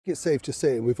It's safe to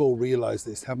say, and we've all realised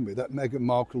this, haven't we, that Meghan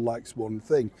Markle likes one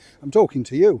thing. I'm talking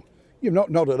to you. You've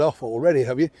not nodded off already,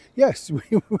 have you? Yes,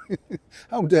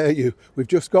 how dare you? We've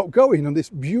just got going on this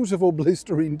beautiful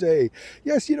blistering day.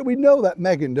 Yes, we know that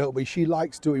Meghan, don't we? She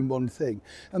likes doing one thing,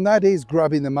 and that is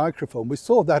grabbing the microphone. We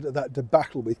saw that at that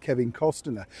debacle with Kevin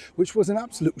Costner, which was an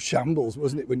absolute shambles,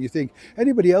 wasn't it? When you think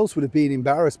anybody else would have been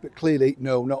embarrassed, but clearly,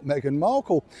 no, not Meghan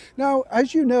Markle. Now,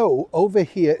 as you know, over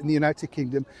here in the United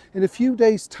Kingdom, in a few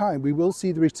days' time, we will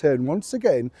see the return once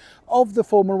again of the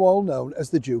former royal known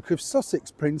as the Duke of Sussex,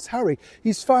 Prince Harry.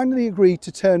 He's finally agreed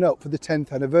to turn up for the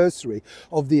 10th anniversary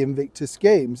of the Invictus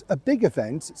Games, a big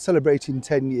event celebrating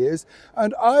 10 years,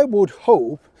 and I would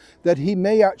hope that he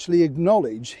may actually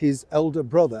acknowledge his elder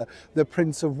brother, the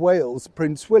Prince of Wales,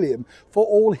 Prince William, for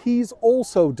all he's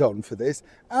also done for this,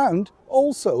 and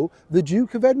also the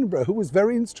Duke of Edinburgh, who was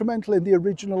very instrumental in the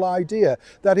original idea.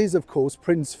 That is, of course,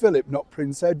 Prince Philip, not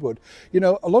Prince Edward. A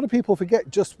lot of people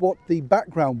forget just what the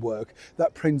background work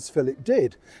that Prince Philip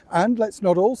did. And let's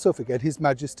not also forget His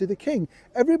Majesty the King.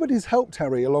 Everybody's helped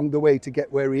Harry along the way to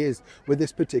get where he is with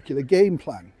this particular game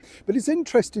plan. But it's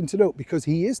interesting to note because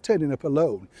he is turning up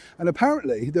alone. And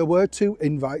apparently there were 2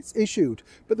 invites issued,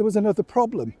 but there was another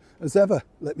problem. As ever,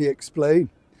 let me explain.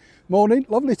 Morning,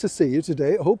 lovely to see you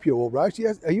today. I hope you're all right.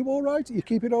 Yes, are you all right? Are you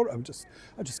keeping all right?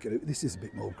 I just get it. This is a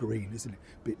bit more green, isn't it?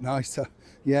 A bit nicer.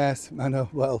 Yes, I know.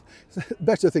 Well,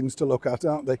 better things to look at,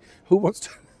 aren't they? Who wants to?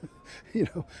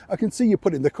 I can see you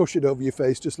putting the cushion over your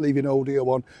face, just leaving audio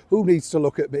on. Who needs to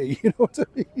look at me? You know what I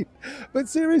mean? But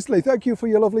seriously, thank you for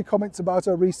your lovely comments about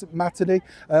our recent matinee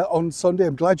on Sunday.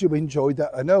 I'm glad you enjoyed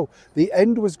that. I know the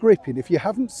end was gripping. If you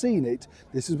haven't seen it,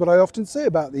 this is what I often say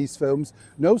about these films.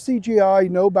 No CGI,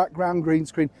 no background green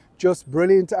screen, just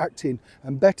brilliant acting,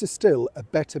 and better still, a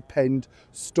better penned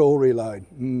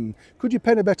storyline. Could you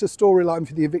pen a better storyline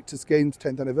for the Invictus Games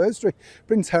 10th anniversary?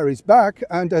 Prince Harry's back,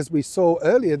 and as we saw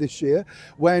earlier this year,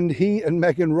 when he and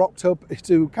Meghan rocked up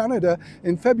to Canada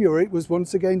in February, it was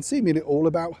once again seemingly all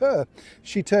about her.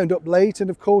 She turned up late, and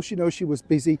of course, she was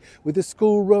busy with the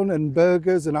school run and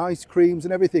burgers and ice creams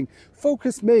and everything.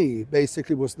 Focus me,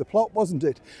 basically, was the plot, wasn't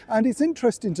it? And it's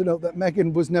interesting to note that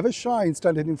Meghan was never shy in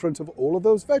standing in front of all of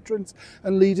those veterans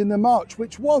and leading the march,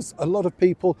 which was a lot of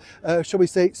people, shall we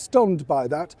say, stunned by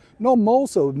that. Nor more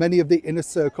so many of the inner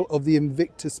circle of the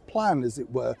Invictus plan, as it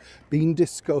were, being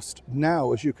discussed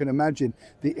now. As you can imagine,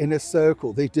 the inner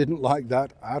circle, they didn't like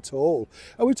that at all.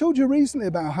 And we told you recently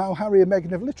about how Harry and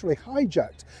Meghan have literally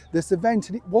hijacked this event,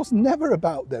 and it was never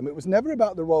about them. It was never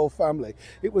about the royal family.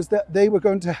 It was that they were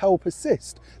going to help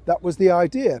assist. That was the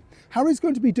idea. Harry's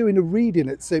going to be doing a reading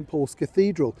at St. Paul's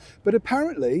Cathedral, but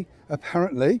apparently,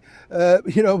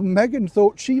 Meghan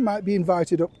thought she might be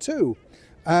invited up too.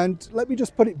 And let me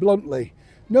just put it bluntly,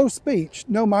 no speech,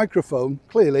 no microphone,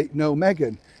 clearly no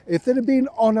Meghan. If there had been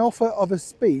on offer of a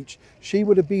speech, she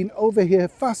would have been over here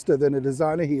faster than her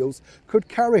designer heels could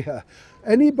carry her.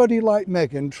 Anybody like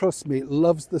Meghan, trust me,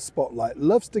 loves the spotlight,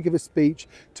 loves to give a speech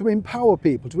to empower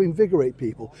people, to invigorate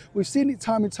people. We've seen it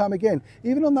time and time again,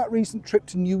 even on that recent trip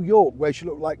to New York where she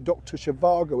looked like Dr.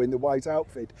 Zhivago in the white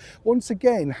outfit. Once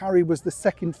again, Harry was the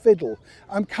second fiddle.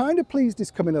 I'm kind of pleased he's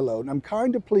coming alone. I'm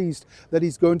kind of pleased that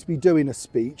he's going to be doing a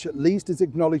speech, at least has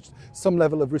acknowledged some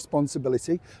level of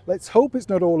responsibility. Let's hope it's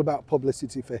not all about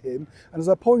publicity for him. And as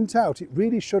I point out, it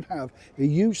really should have a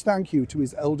huge thank you to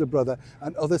his elder brother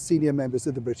and other senior members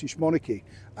of the British monarchy.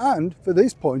 And for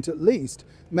this point at least,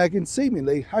 Meghan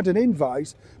seemingly had an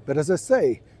invite, but as I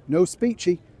say, no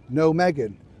speechy, no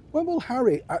Meghan. When will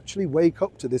Harry actually wake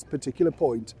up to this particular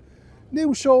point?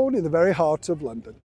 Neil Sean in the very heart of London.